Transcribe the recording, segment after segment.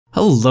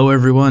Hello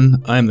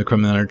everyone, I am the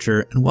Crummy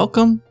Archer, and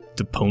welcome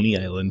to Pony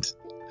Island.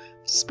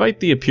 Despite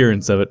the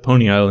appearance of it,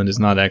 Pony Island is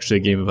not actually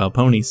a game about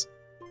ponies.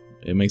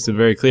 It makes it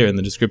very clear in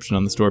the description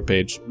on the store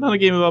page. Not a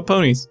game about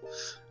ponies.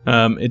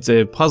 It's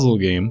a puzzle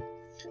game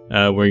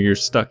where you're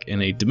stuck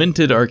in a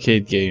demented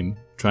arcade game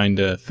trying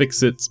to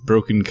fix its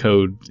broken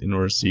code in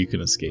order so you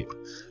can escape.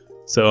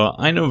 So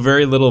I know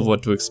very little of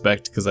what to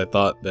expect because I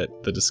thought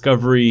that the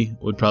discovery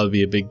would probably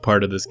be a big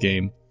part of this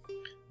game.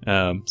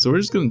 So we're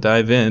just going to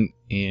dive in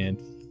and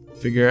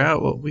figure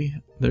out what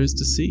there's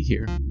to see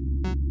here.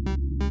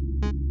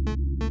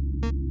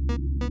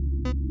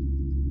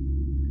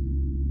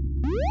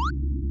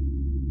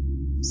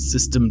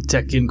 System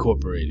Tech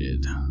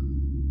Incorporated.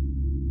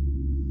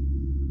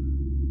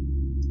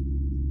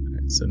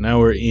 Alright, so now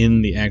we're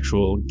in the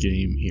actual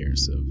game here.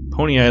 So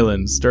Pony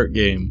Island, start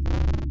game.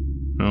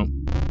 Oh,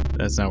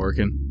 that's not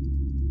working.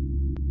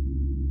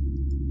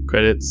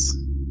 Credits,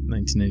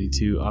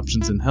 1992,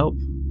 options and help.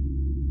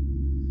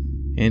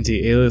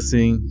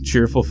 Anti-aliasing,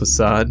 cheerful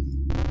facade,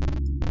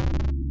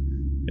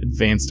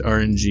 advanced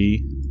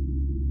RNG,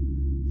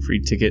 free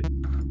ticket.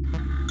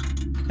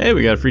 Hey,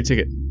 we got a free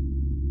ticket.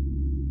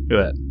 Look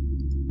at that.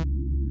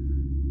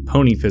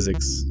 Pony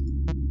physics.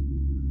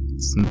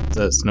 Is that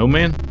a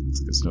snowman? Let's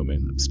get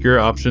snowman. Obscure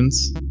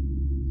options.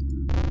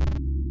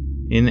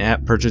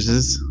 In-app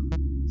purchases.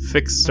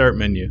 Fix start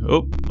menu.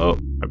 Oh,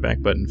 our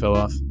back button fell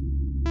off.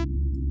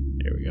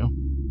 There we go.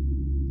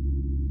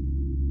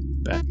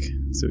 Back.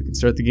 So we can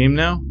start the game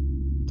now?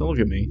 Don't look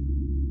at me.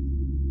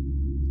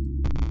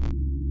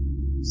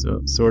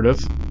 So, sort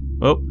of.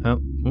 Oh,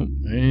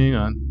 hang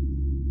on.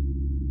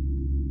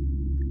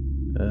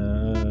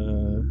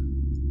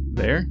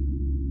 There?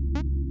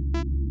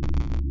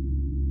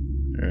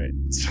 Alright,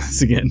 let's try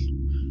this again.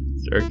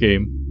 Start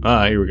game.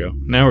 Ah, here we go.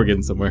 Now we're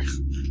getting somewhere.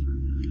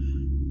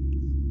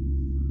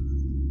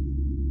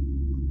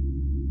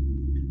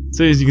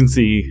 So as you can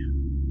see,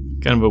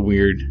 kind of a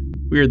weird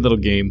little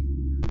game.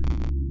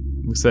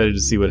 I'm excited to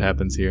see what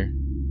happens here.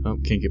 Oh,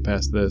 can't get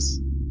past this.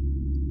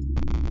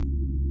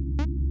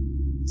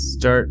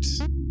 Start.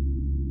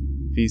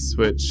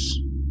 V-switch.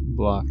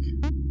 Block.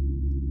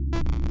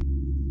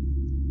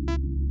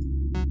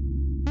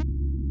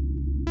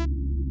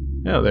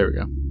 Oh, there we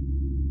go.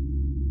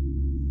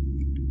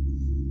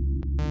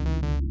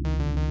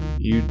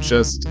 You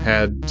just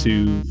had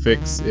to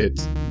fix it,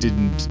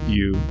 didn't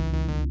you?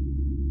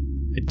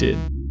 I did.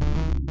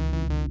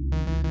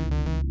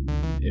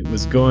 It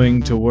was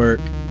going to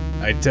work.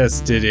 I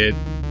tested it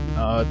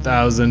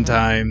 1,000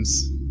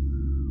 times.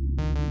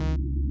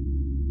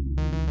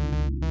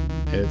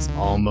 It's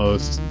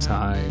almost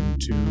time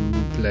to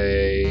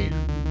play.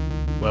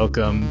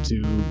 Welcome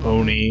to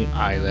Pony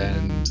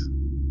Island.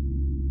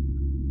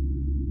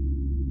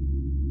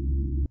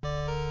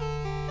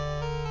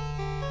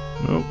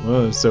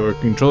 Oh, so we're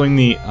controlling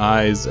the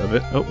eyes of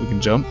it. Oh, we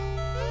can jump.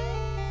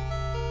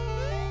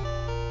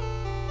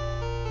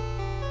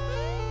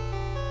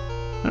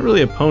 Not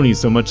really a pony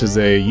so much as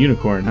a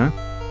unicorn, huh?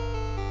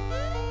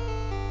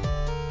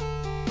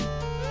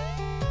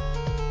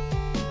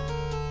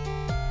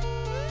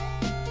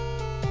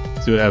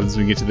 See what happens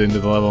when we get to the end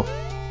of the level.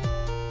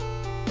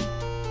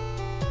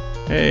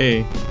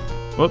 Hey!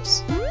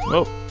 Whoops!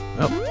 Oh!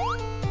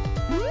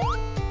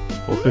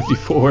 Full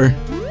 54.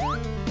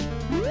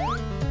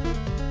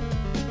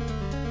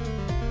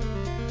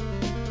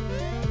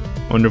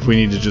 Wonder if we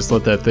need to just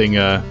let that thing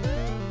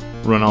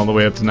run all the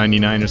way up to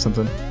 99 or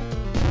something.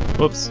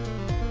 Whoops.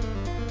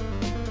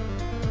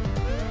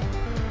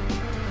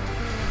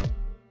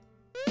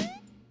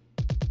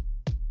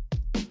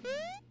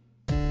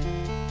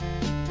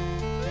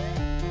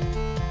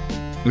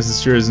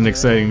 This sure is an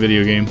exciting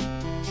video game.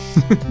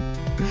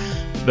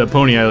 The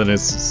Pony Island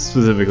is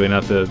specifically,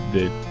 not the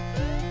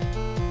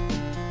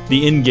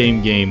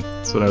in-game game.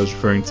 That's what I was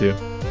referring to.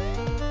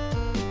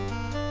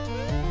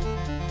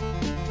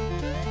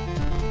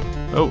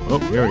 Oh,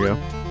 there we go.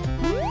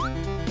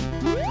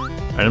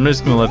 Alright, I'm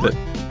just gonna let that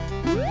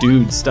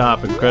dude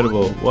stop.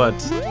 Incredible. What?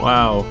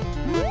 Wow.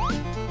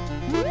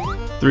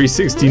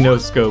 360 no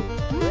scope.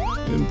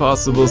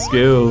 Impossible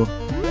skill.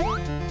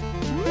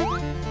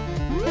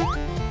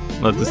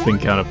 Let this thing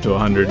count up to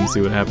 100 and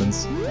see what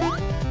happens.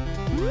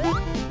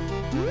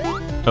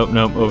 Oh,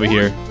 no, over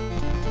here.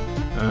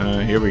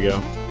 Here we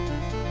go.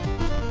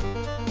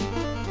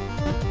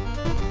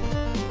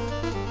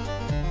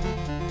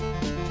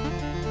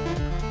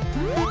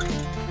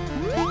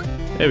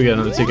 Hey, we got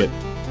another ticket.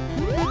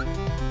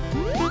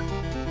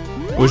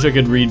 I wish I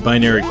could read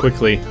binary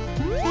quickly.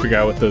 Figure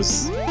out what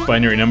those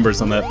binary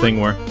numbers on that thing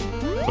were.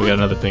 We got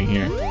another thing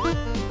here.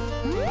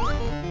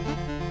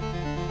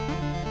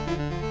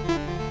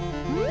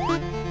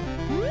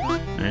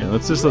 Alright,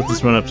 let's just let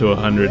this run up to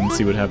 100 and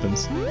see what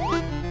happens.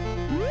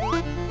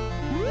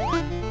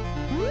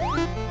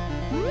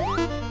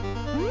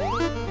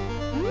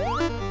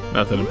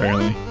 Nothing,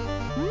 apparently.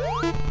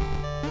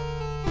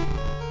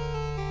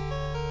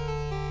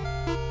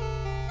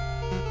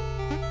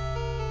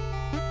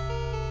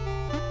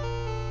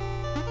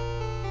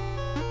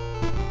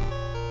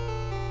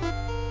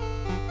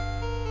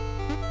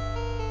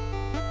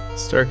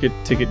 Starkit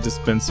ticket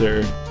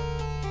dispenser.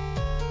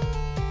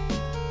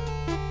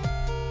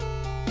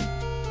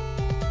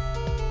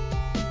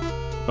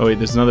 Oh wait,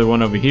 there's another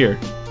one over here.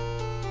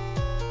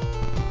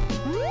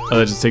 Oh,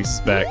 that just takes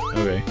us back.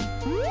 Okay.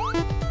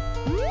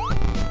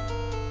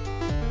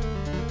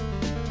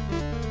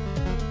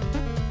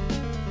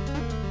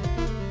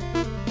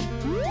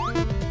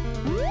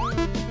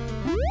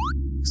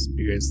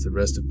 Experience the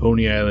rest of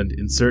Pony Island.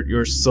 Insert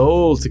your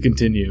soul to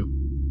continue.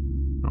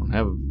 I don't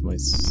have my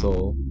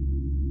soul.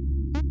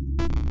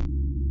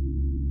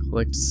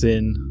 Collect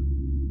sin.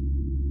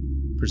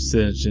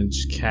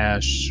 Percentage,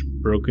 cash,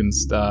 broken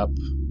stop,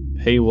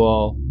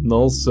 paywall,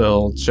 null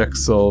soul, check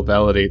soul,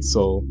 validate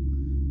soul.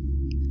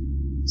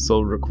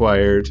 Soul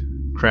required.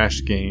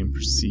 Crash game.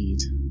 Proceed.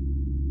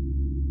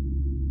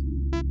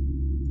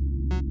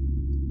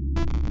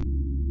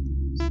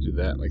 Let's do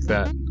that like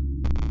that.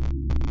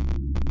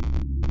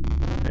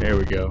 There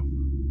we go.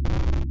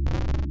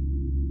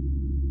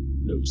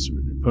 No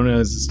surrender. Pony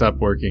has to stop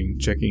working.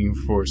 Checking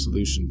for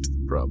solution to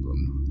the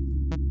problem.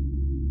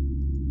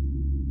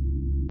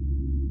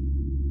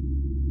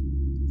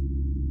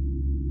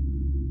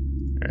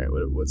 Alright,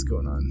 what's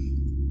going on?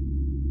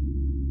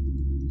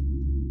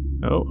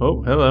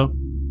 Oh, hello.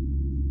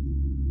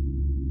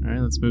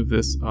 Alright, let's move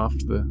this off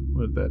to the...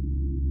 what is that?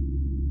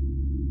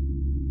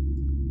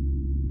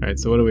 Alright,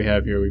 so what do we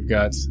have here? We've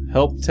got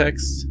help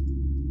text,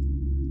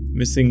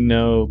 missing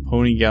no,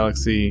 Pony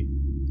Galaxy,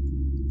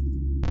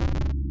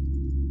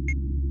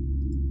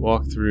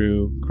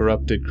 walkthrough,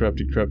 corrupted,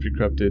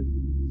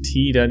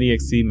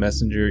 t.exe,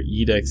 messenger,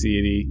 e.exe.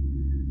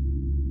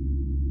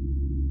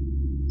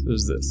 So what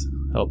is this?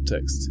 Help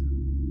text.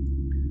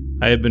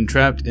 I have been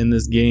trapped in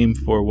this game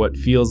for what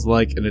feels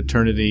like an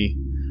eternity.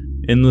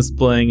 Endless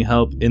playing,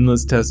 help,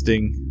 endless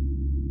testing.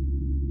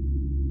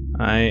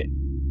 I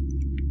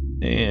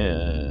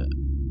am...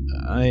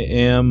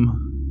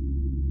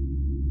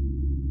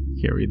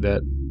 Can't read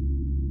that.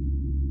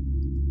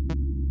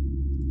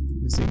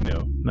 Missing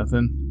no.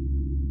 Nothing.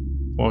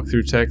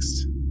 Walkthrough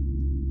text.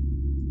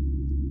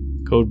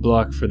 Code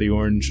block for the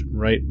orange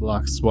right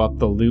block. Swap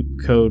the loop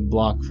code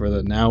block for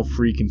the now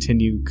free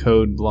continue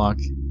code block.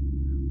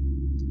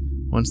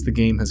 Once the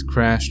game has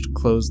crashed,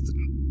 close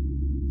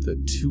the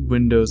two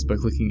windows by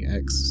clicking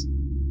X.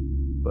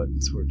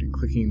 Buttons working.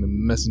 Clicking the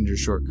messenger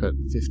shortcut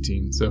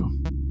 15. So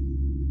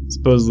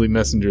supposedly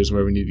messenger is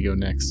where we need to go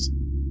next.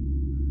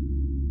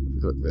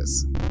 Click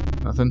this.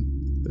 Nothing?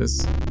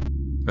 This?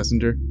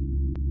 Messenger?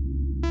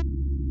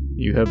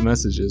 You have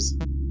messages.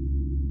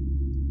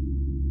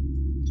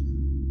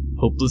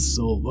 Hopeless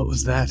soul. What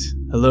was that?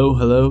 Hello?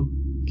 Hello?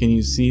 Can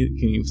you see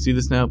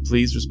this now?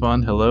 Please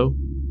respond. Hello?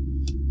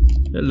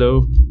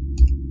 Hello?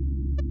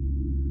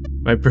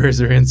 My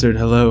prayers are answered.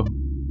 Hello?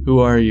 Who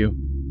are you?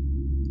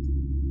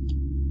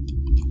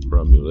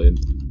 Romulant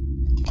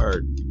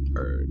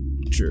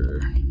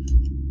Archer.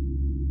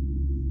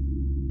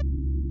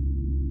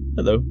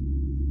 Hello.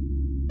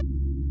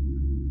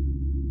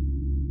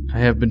 I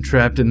have been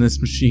trapped in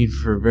this machine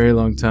for a very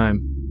long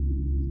time.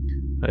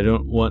 I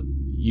don't want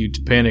you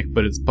to panic,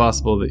 but it's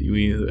possible that you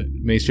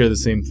may share the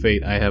same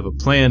fate. I have a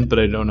plan, but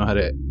I don't know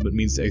what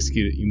means to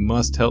execute it. You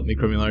must help me,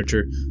 Criminal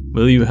Archer.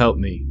 Will you help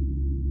me?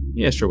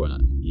 Yeah, sure, why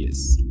not?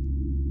 Yes.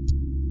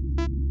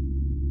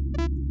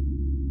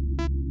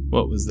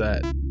 What was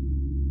that?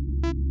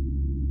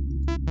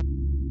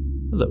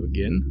 Hello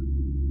again.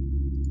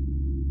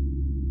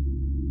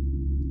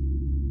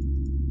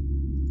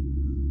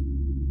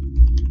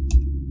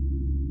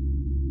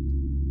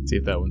 See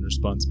if that one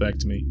responds back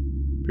to me.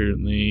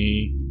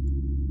 Apparently...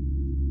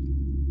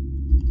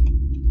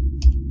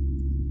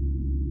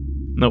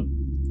 Nope.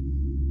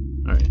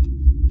 Alright.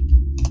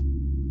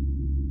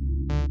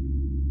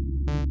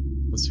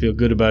 Let's feel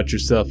good about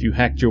yourself. You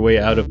hacked your way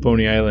out of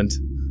Pony Island.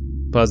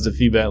 Positive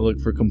feedback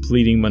look for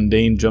completing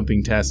mundane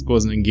jumping tasks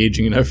wasn't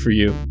engaging enough for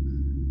you.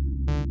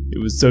 It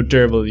was so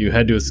terrible that you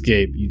had to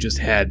escape. You just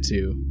had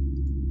to.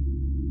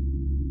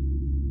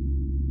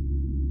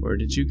 Where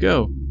did you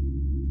go?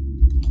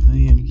 I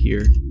am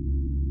here.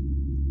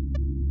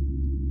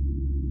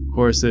 Of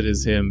course it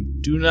is him.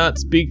 Do not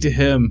speak to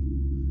him.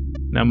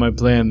 Now my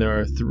plan, there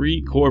are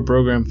 3 core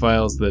program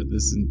files that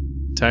this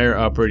entire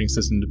operating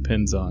system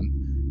depends on.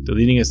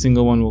 Deleting a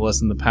single one will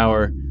lessen the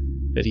power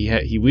that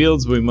he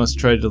wields, but we must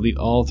try to delete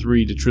all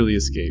 3 to truly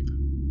escape.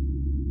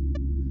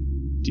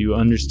 Do you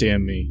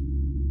understand me?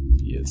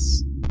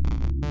 Yes.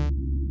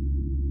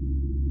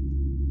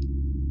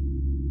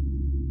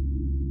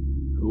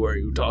 Who are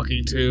you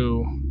talking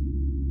to?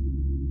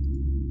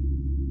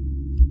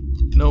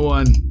 No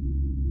one.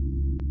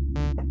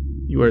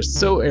 You are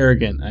so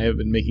arrogant. I have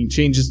been making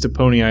changes to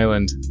Pony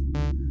Island.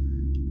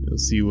 You'll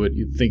see what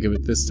you think of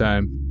it this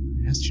time.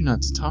 I asked you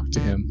not to talk to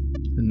him.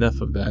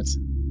 Enough of that.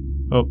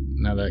 Oh,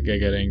 now that guy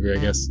got angry, I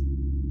guess.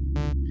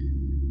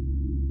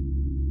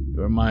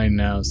 You are mine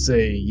now.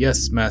 Say,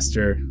 yes,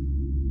 master.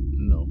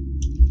 No.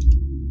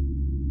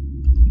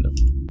 No.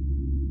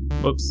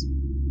 Whoops.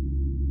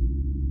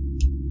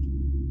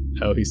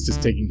 Oh, he's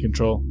just taking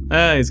control.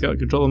 Ah, he's got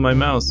control of my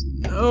mouse.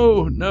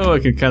 No, no, I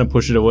can kind of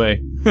push it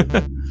away.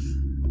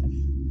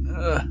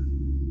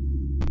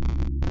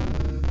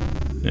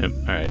 Yep,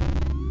 alright.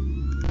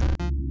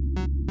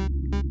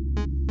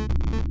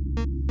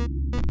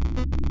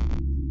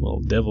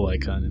 Little devil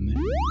icon in there.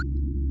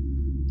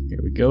 Here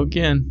we go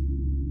again.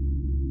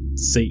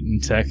 Satan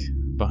tech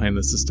behind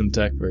the system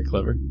tech, very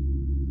clever.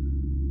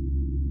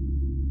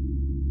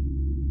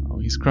 Oh,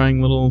 he's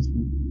crying little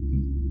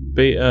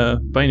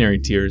binary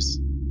tears.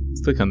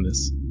 Let's click on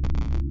this.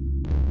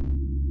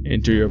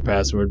 Enter your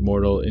password,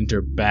 mortal.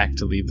 Enter back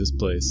to leave this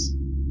place.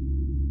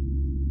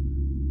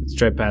 Let's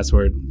try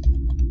password.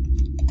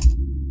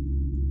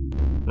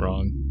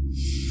 Wrong.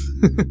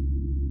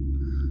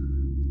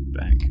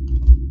 Back.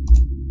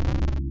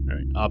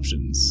 Alright,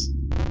 options.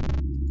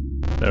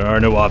 There are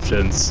no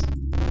options.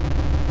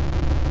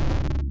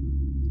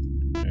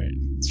 Alright,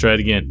 let's try it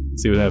again.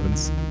 See what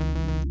happens.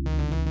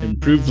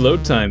 Improved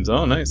load times.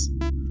 Oh, nice.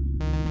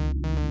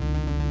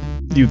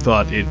 You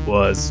thought it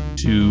was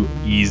too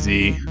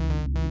easy.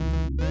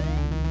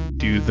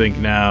 Do you think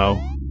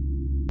now?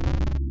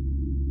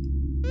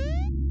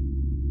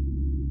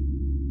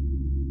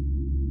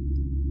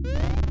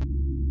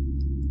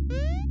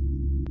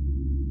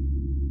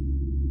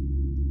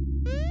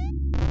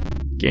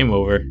 Game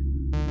over.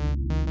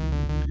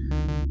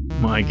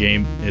 My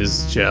game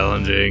is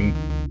challenging,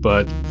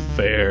 but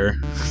fair.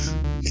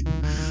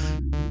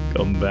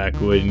 Come back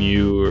when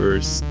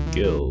your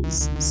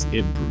skills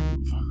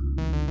improve.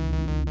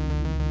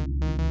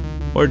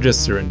 Or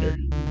just surrender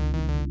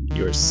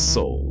your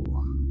soul.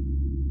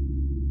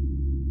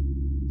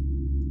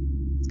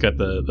 It's got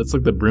that's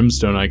like the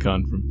brimstone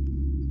icon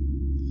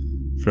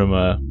from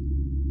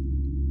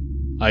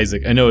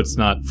Isaac. I know it's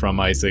not from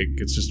Isaac,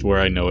 it's just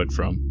where I know it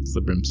from. It's the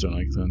brimstone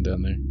icon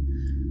down there.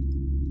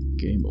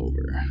 Game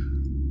over.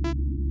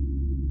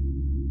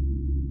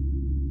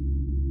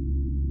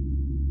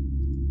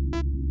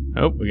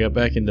 Oh, we got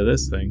back into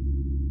this thing.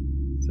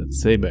 What's that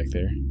say back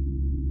there?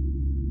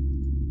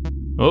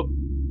 Oh,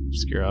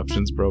 obscure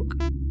options broke.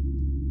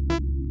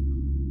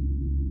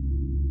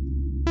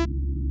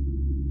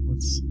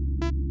 What's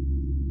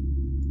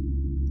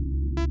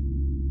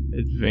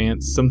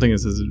advanced? Something that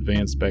says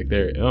advanced back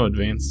there. Oh,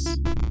 advanced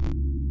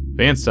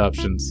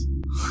options.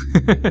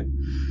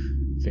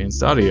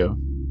 Advanced audio.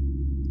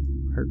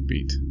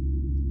 Heartbeat.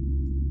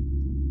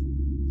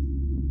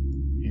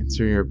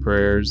 Answer your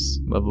prayers.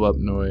 Level up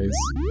noise.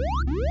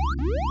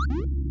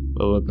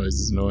 Level up noise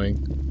is annoying.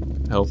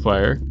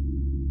 Hellfire.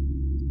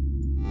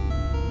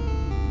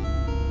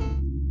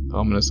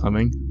 Ominous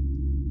humming.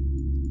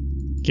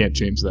 Can't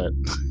change that.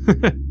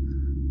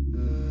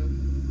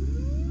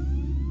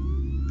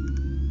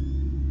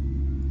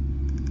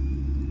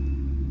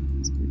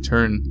 So we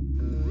turn.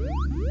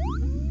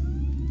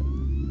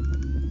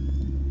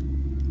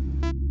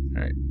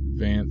 Alright,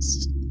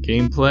 advanced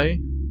gameplay.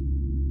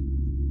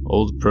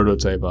 Old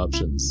prototype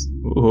options.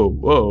 Whoa,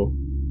 whoa.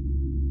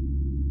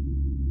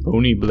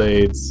 Pony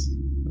blades.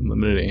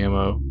 Unlimited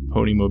ammo.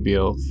 Pony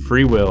mobile.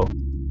 Free will.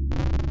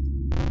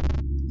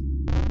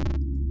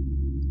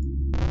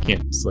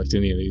 Can't select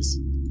any of these.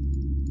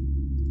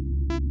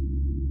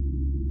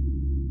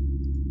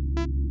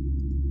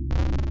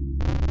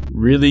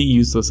 Really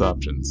useless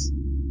options.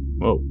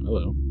 Whoa,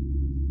 hello.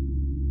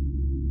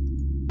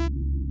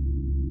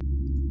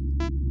 I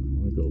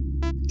want to go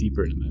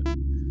deeper into that.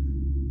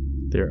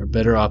 There are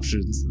better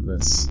options than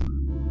this.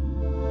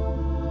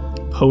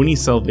 Pony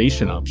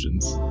salvation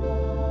options.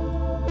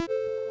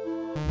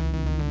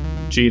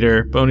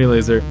 Cheater. Pony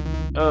laser.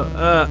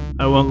 I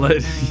won't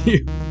let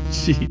you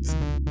cheat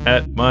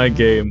at my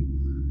game.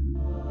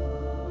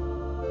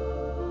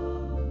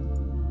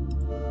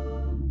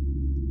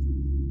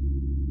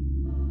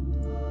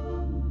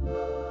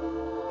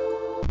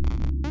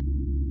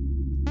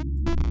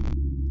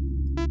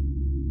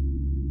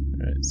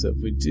 Alright, so if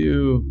we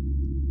do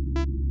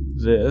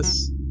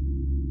this,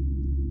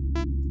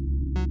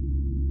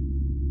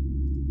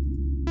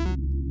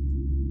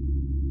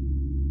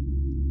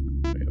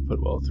 I'm gonna put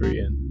all three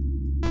in.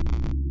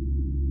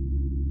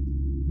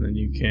 Then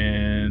you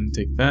can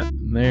take that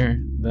and there,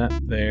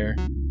 that there,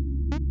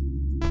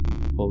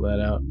 pull that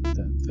out, put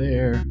that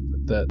there,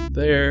 put that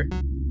there.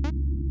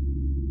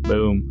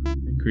 Boom.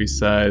 Increase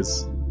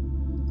size.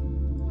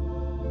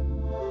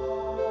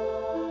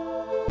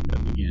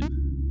 And begin.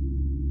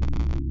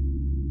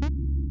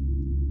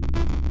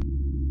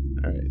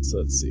 Alright, so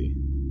let's see.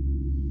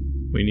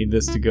 We need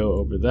this to go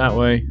over that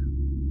way.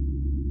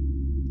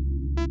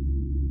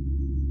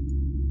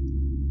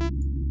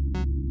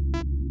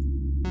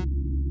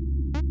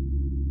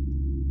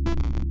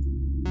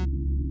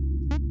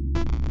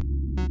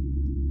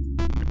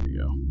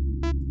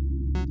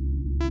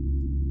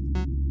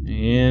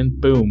 And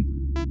boom.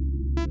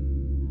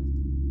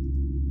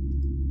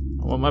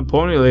 I want my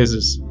pony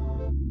lasers.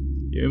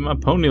 Give me my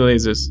pony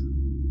lasers.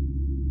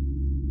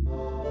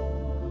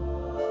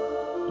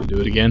 We'll do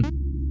it again.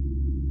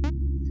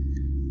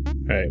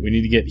 Alright, we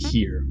need to get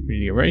here. We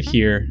need to get right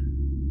here.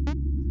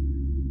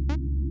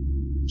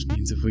 Which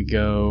means if we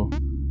go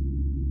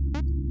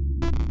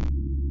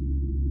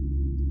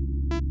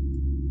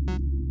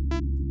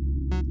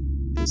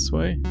this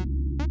way.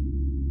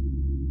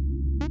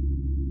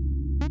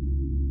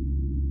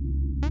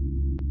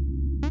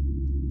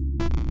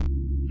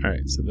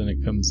 Alright, so then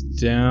it comes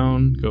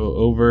down, go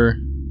over,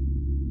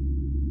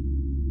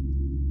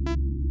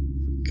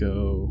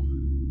 go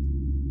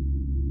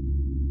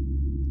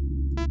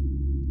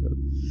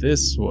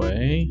this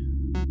way.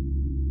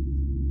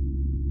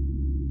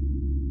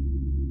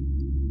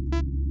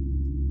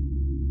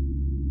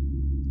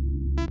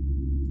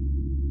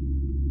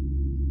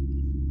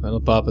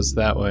 That'll pop us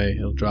that way.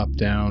 It'll drop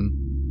down.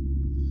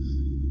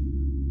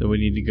 Then we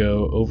need to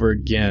go over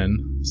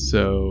again.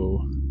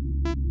 So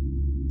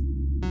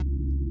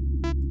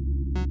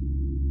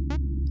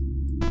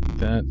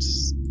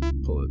that's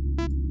pull it.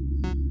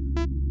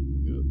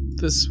 Go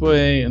this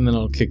way, and then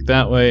it'll kick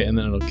that way, and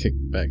then it'll kick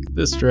back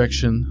this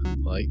direction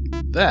like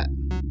that.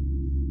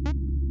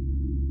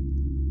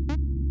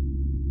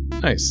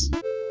 Nice.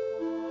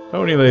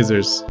 Pony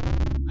lasers.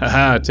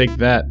 Haha, take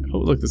that. Oh,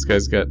 look, this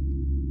guy's got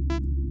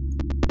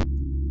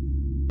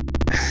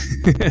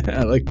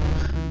I like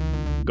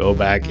go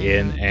back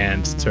in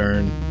and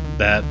turn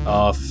that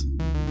off.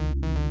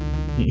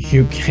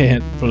 You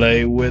can't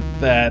play with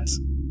that.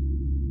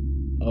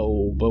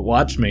 Oh, but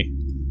watch me.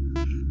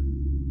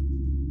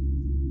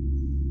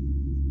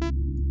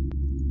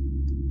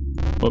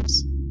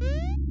 Whoops.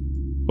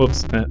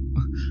 Whoops.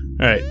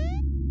 Alright.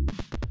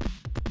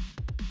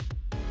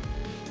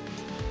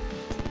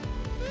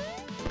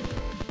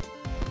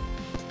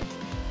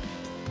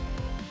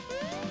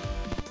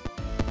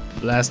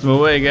 Blast him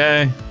away,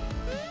 guy.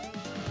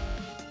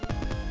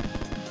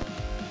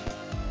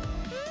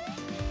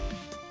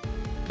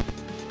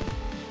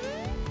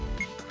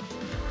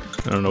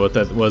 I don't know what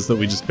that was that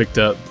we just picked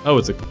up. Oh,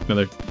 it's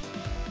another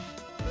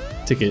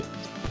ticket.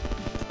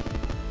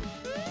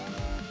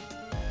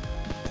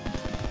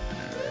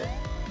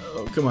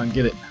 Oh, come on,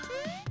 get it.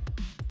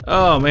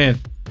 Oh, man.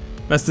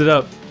 Messed it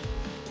up.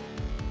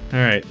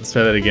 Alright, let's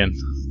try that again.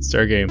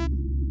 Start game.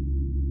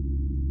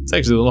 It's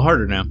actually a little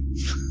harder now.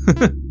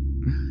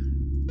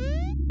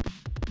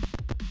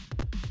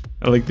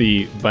 I like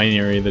the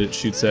binary that it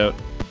shoots out.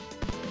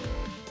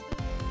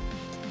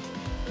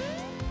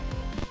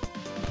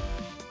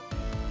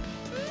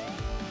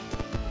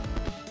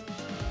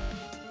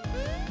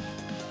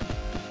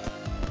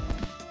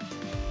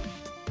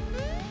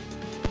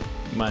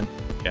 Come on,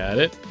 got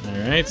it.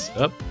 Alright,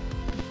 up.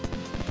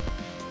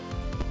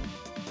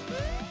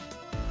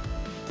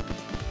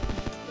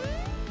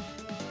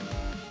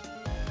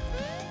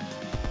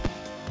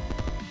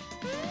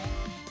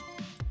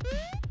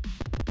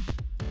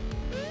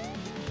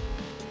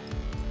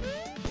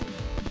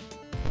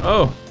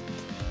 Oh!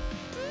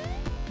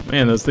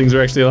 Man, those things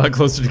are actually a lot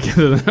closer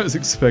together than I was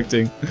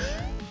expecting.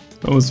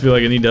 I almost feel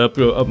like I need to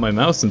up my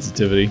mouse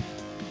sensitivity.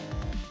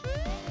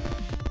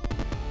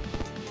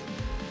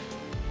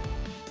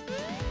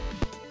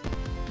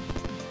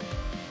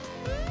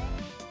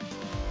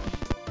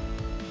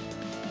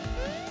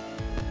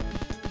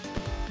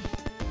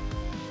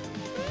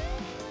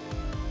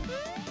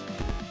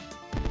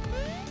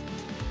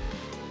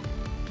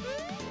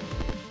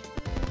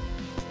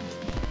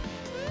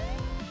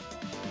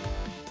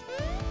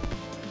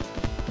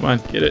 Come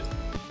on, get it.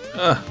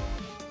 Ugh.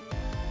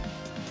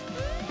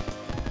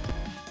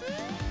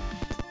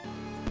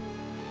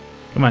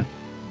 Come on.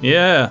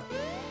 Yeah.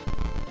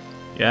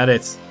 Got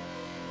it.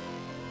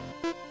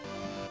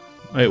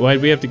 Wait,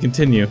 why'd we have to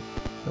continue?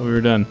 Oh, we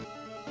were done.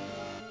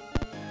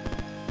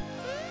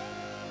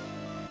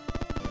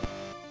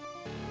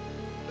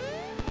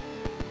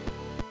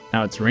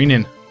 Now it's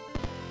raining.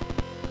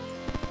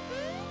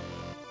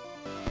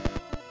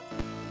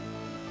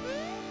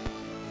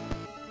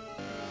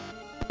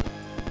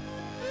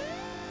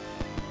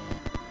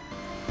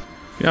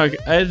 Yeah,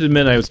 I had to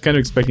admit I was kind of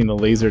expecting the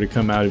laser to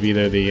come out of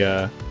either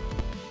the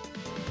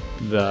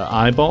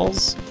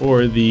eyeballs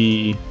or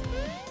the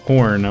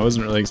horn. I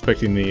wasn't really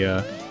expecting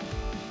the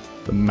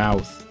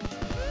mouth.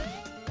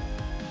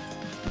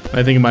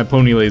 I think of my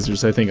pony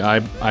lasers, I think eye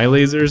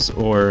lasers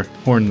or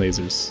horn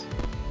lasers.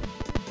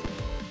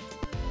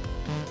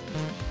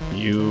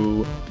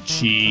 You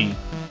cheated.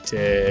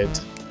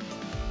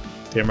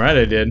 Damn right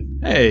I did.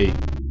 Hey,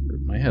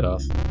 ripped my head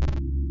off.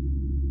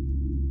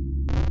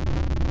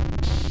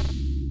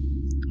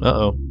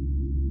 Uh-oh.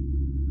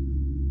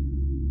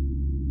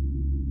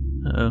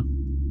 Uh-oh.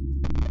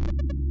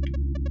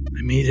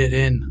 I made it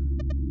in.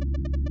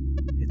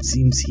 It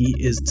seems he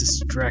is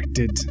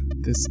distracted.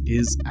 This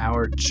is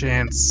our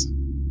chance.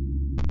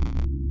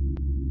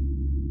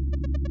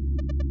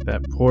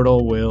 That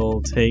portal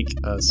will take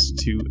us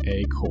to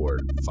a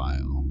chord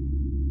file.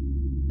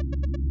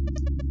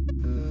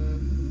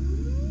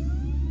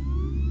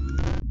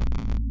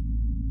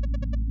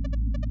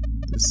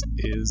 This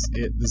is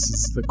it. This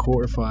is the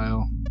core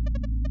file.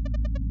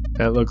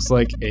 That looks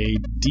like a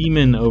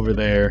demon over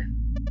there.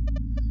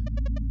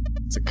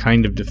 It's a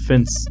kind of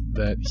defense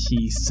that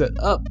he set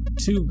up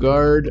to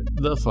guard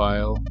the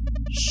file.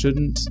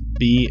 Shouldn't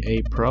be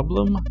a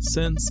problem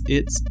since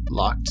it's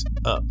locked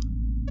up.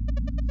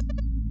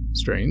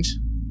 Strange.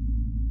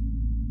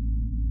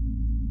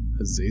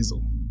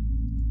 Azazel.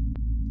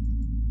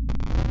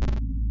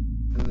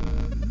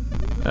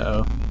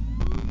 Uh-oh.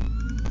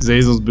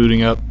 Azazel's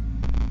booting up.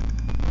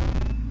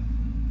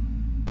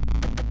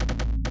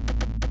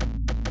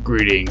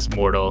 Greetings,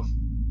 mortal.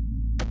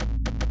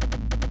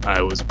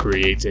 I was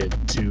created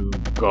to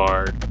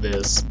guard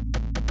this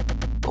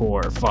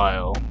core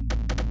file.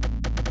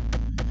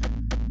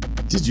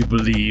 Did you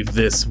believe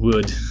this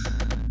would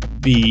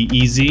be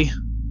easy?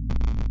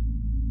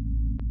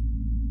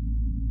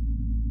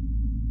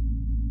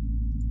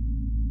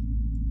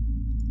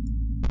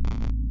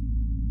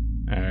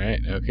 Alright,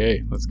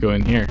 okay, let's go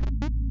in here.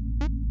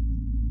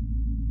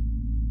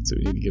 So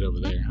we need to get over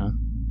there, huh?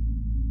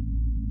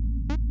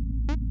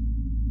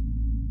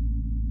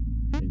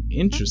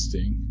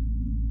 Interesting.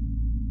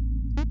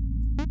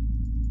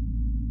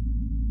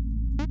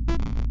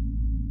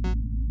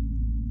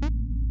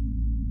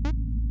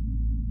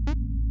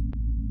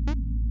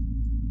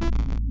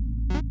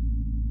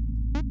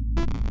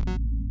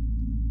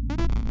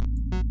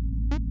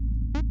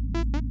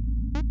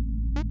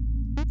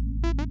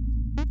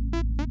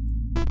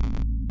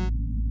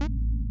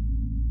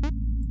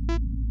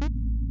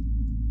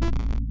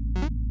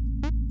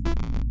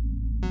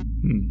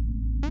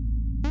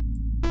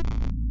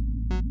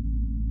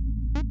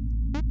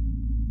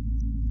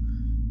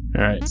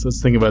 Alright, so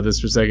let's think about this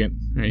for a second.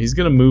 Alright, he's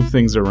gonna move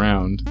things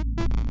around.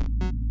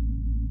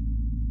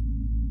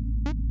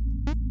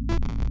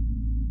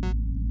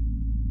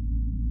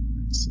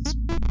 So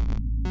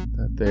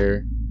that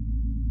there.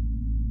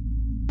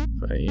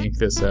 If I yank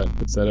this out,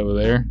 puts that over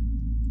there.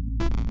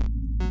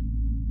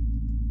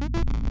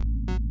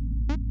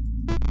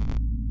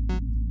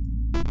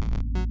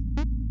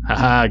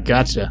 Haha,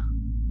 gotcha.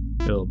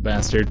 You little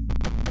bastard.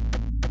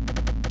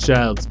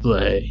 Child's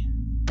play.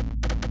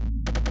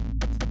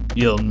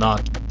 You'll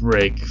not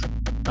break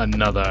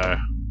another.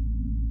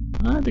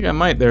 I think I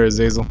might there,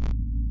 Azazel.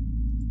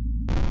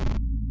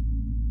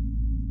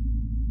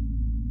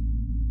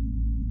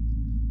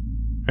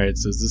 Alright,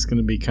 so is this going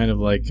to be kind of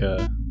like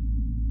Alright,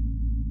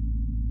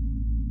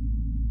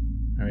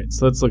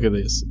 so let's look at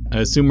this. I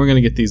assume we're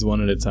going to get these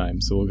one at a time.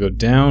 So we'll go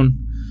down.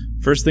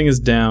 First thing is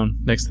down.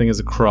 Next thing is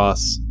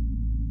across.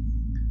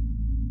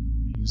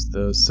 Use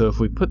those. So if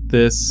we put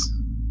this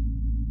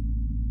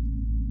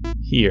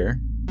here.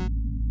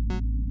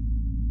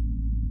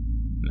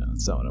 No,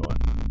 that's not what I want.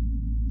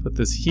 Put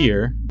this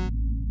here.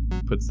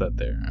 Puts that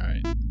there.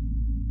 Alright.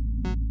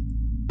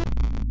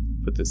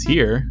 Put this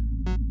here.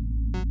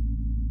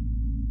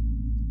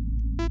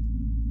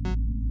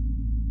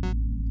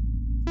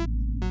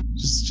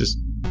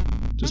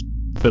 Just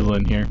fiddle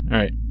in here.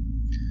 Alright.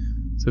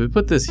 So if we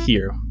put this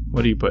here,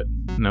 what do you put?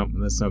 Nope,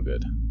 that's no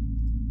good.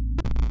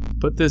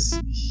 Put this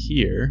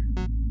here.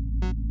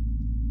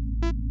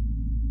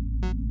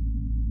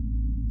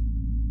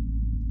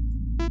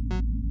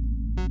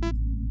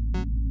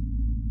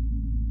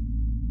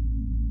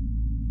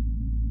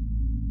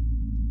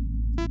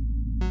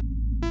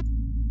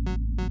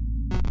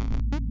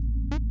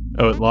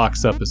 Oh, it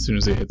locks up as soon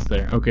as it hits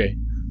there. Okay.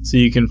 So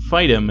you can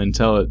fight him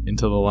until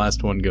the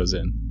last one goes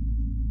in.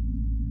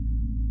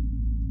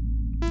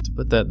 So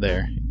put that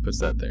there. He puts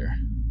that there.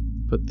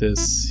 Put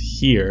this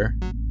here.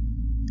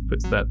 He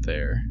puts that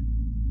there.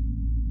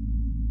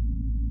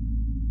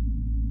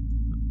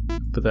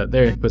 Put that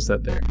there. He puts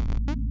that there.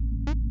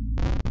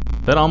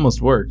 That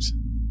almost worked.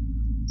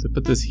 So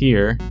put this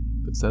here.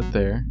 He puts that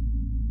there.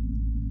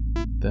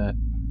 Put that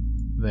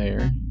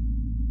there.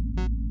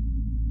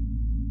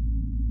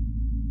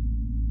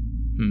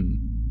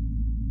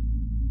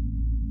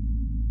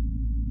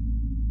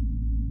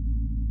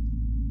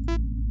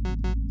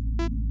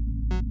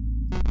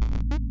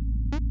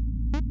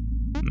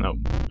 Nope.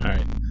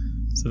 Alright.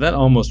 So that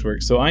almost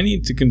works. So I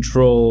need to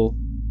control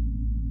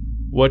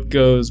what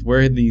goes,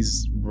 where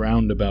these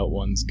roundabout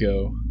ones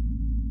go.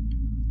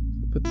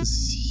 So put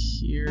this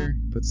here,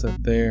 puts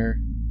that there.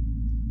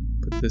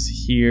 Put this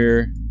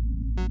here,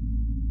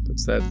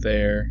 puts that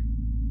there.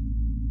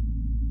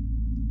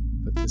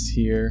 Put this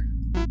here.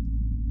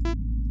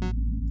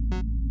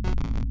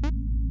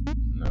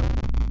 No.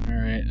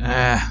 Alright.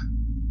 Ah.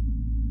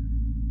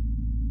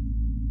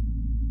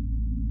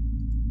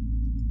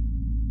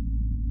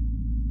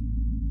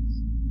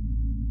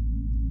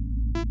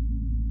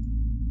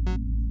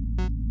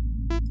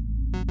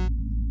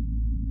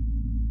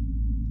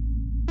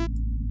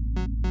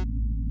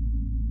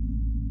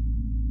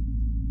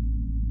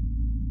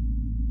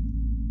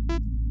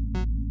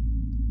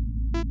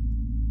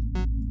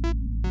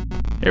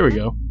 There we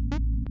go.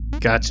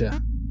 Gotcha.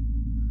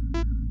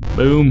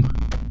 Boom.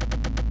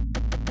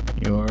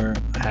 You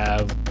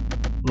have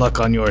luck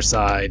on your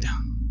side.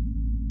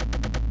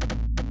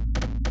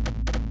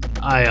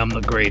 I am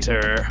the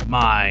greater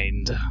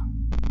mind.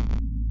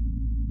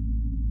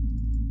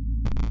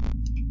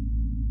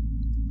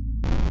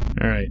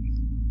 Alright.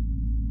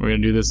 We're gonna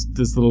do this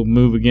little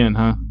move again,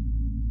 huh?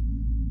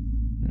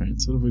 Alright,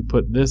 so if we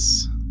put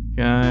this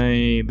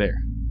guy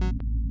there.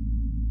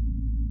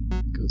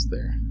 It goes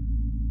there.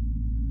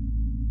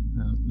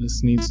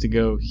 This needs to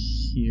go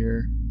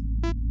here.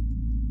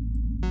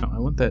 No, I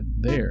want that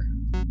there.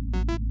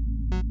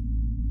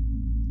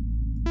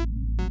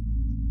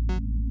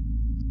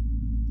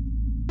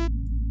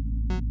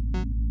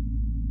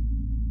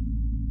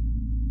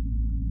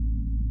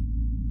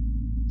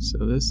 So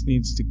So this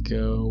needs to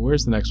go...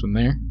 Where's the next one?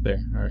 There? There.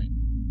 Alright.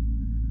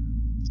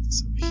 Put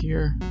this over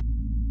here.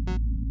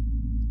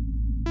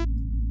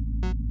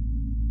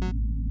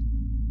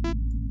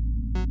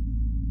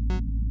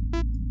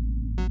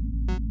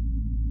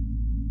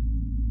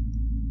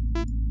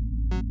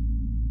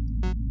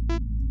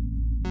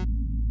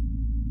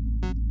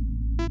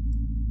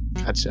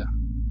 Gotcha.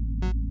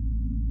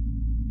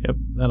 Yep,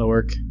 that'll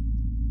work.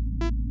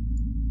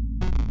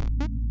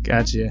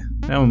 Gotcha.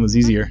 That one was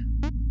easier.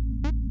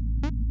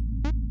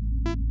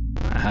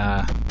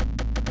 Aha.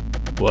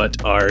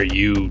 What are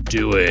you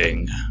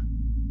doing?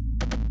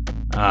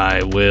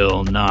 I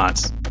will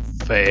not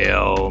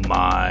fail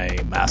my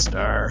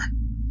master.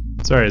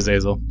 Sorry,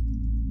 Azazel.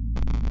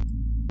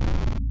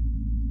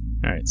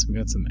 Alright, so we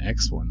got some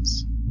X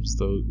ones.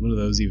 What do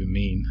those even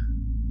mean?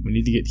 We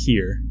need to get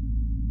here.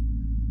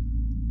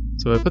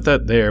 So if I put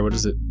that there, what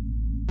is it?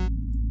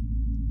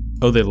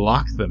 Oh, they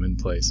lock them in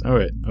place.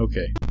 Alright,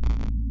 okay.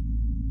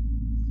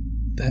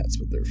 That's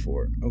what they're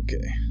for.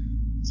 Okay.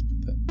 Let's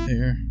put that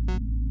there.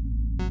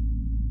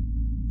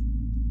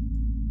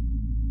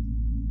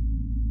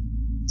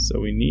 So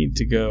we need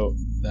to go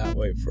that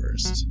way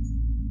first.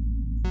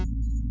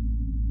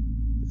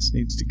 This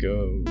needs to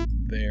go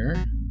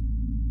there.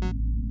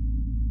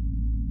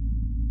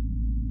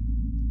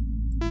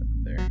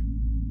 There.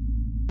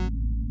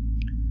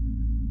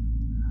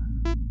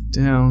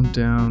 Down,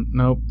 down.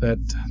 Nope,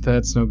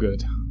 that's no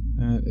good.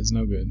 That is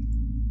no good.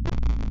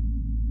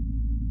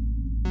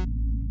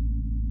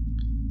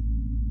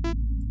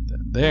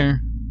 That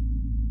there.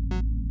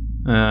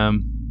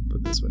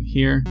 Put this one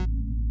here.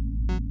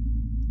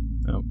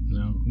 Oh,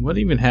 no. What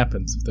even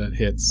happens if that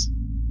hits?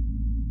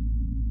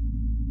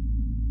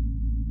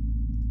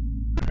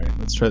 Alright,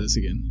 let's try this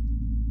again.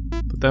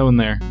 Put that one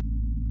there.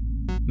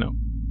 No.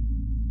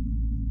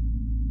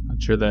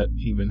 Not sure that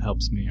even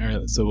helps me.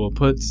 Alright, so we'll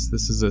put...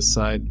 This is a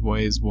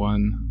sideways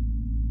one.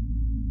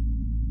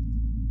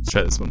 Let's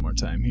try this one more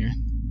time here.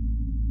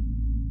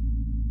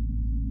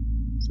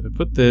 So I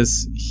put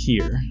this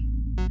here.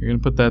 You're going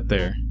to put that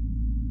there.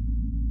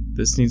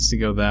 This needs to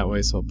go that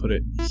way, so I'll put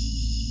it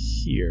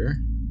here.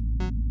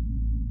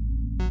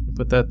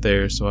 Put that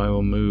there, so I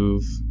will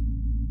move...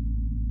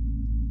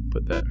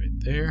 Put that right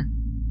there.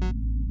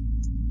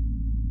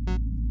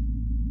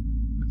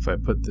 If I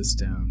put this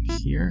down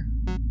here...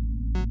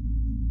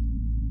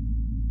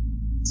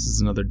 This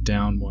is another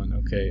down one.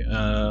 Okay,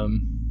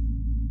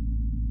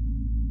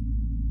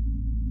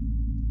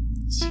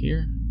 this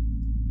here.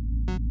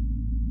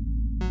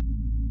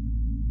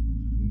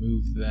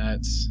 Move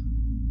that.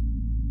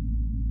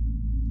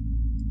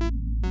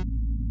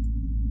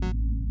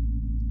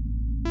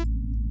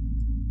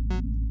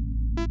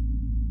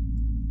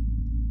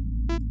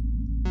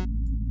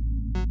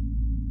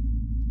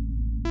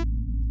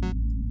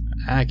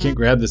 I can't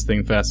grab this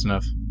thing fast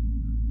enough.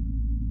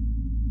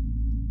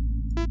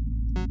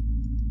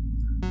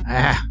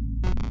 Ah!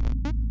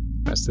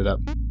 Messed it up.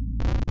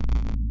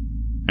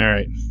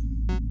 Alright.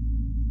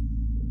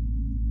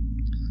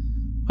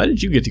 Why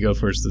did you get to go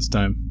first this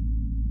time?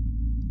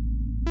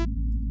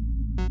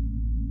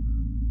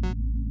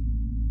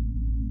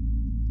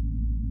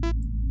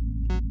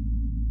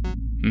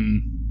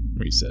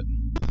 Reset.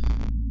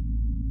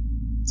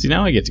 See,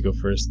 now I get to go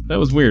first. That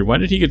was weird. Why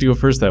did he get to go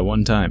first that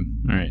one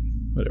time? Alright,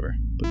 whatever.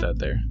 Put that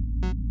there.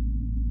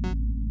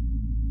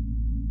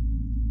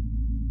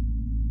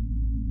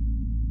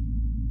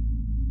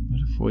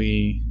 What if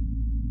we...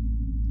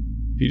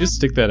 If you just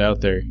stick that out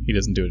there, he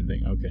doesn't do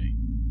anything. Okay.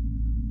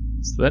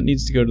 So that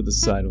needs to go to the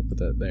side. We'll put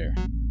that there.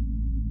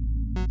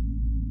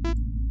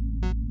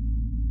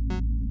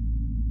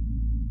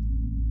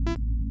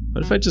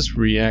 What if I just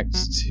react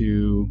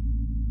to...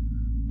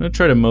 I'm going to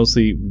try to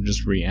mostly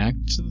just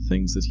react to the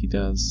things that he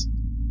does.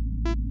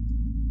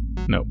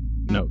 No,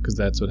 because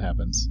that's what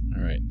happens.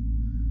 Alright.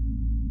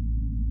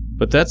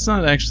 But that's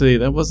not actually...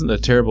 That wasn't a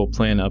terrible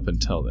plan up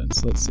until then.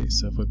 So let's see.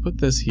 So if I put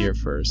this here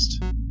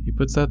first, he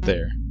puts that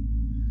there.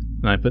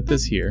 And I put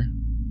this here.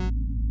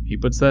 He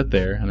puts that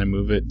there, and I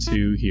move it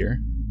to here.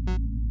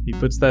 He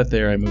puts that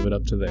there, I move it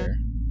up to there.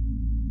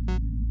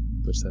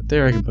 He puts that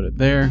there, I can put it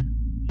there.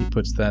 He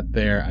puts that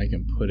there, I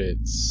can put it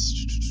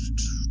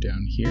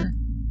down here.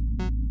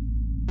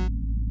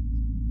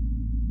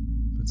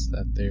 Puts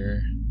that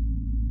there.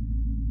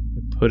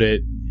 I put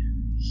it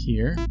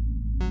here.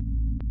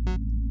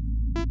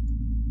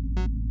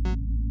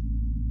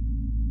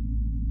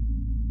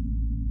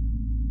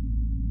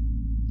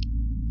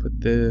 Put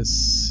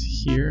this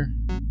here.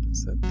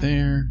 Puts that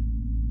there.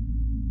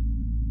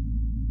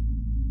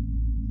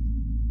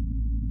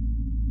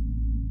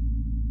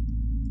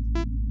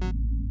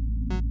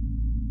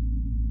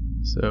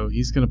 So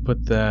he's going to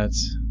put that...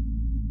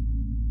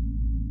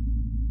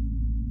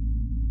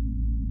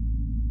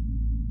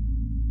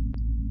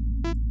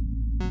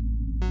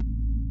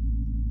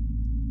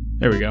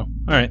 There we go.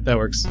 Alright, that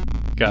works.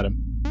 Got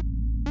him.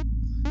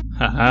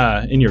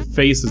 Haha, in your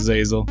face,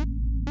 Azazel.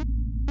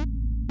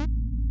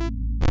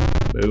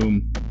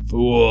 Boom.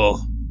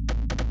 Fool.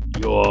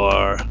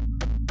 Your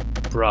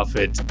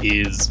prophet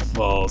is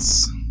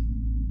false.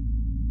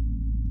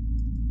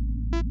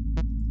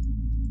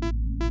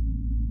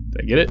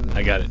 Did I get it?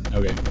 I got it.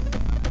 Okay.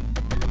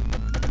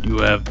 You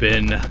have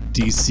been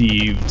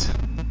deceived.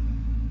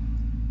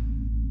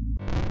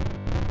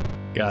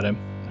 Got him.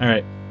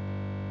 Alright.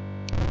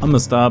 I'm gonna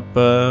stop,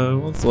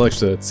 let's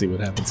see what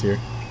happens here.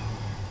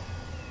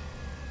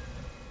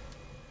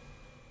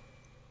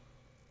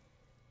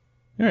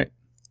 Alright.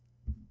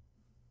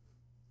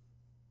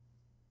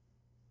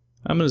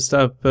 I'm gonna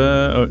stop,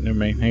 oh, never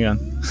mind, hang on.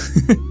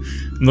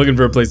 I'm looking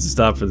for a place to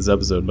stop for this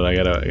episode, but I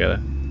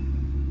gotta...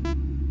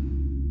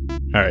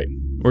 Alright,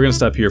 we're gonna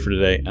stop here for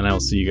today, and I will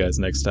see you guys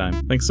next time.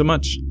 Thanks so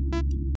much!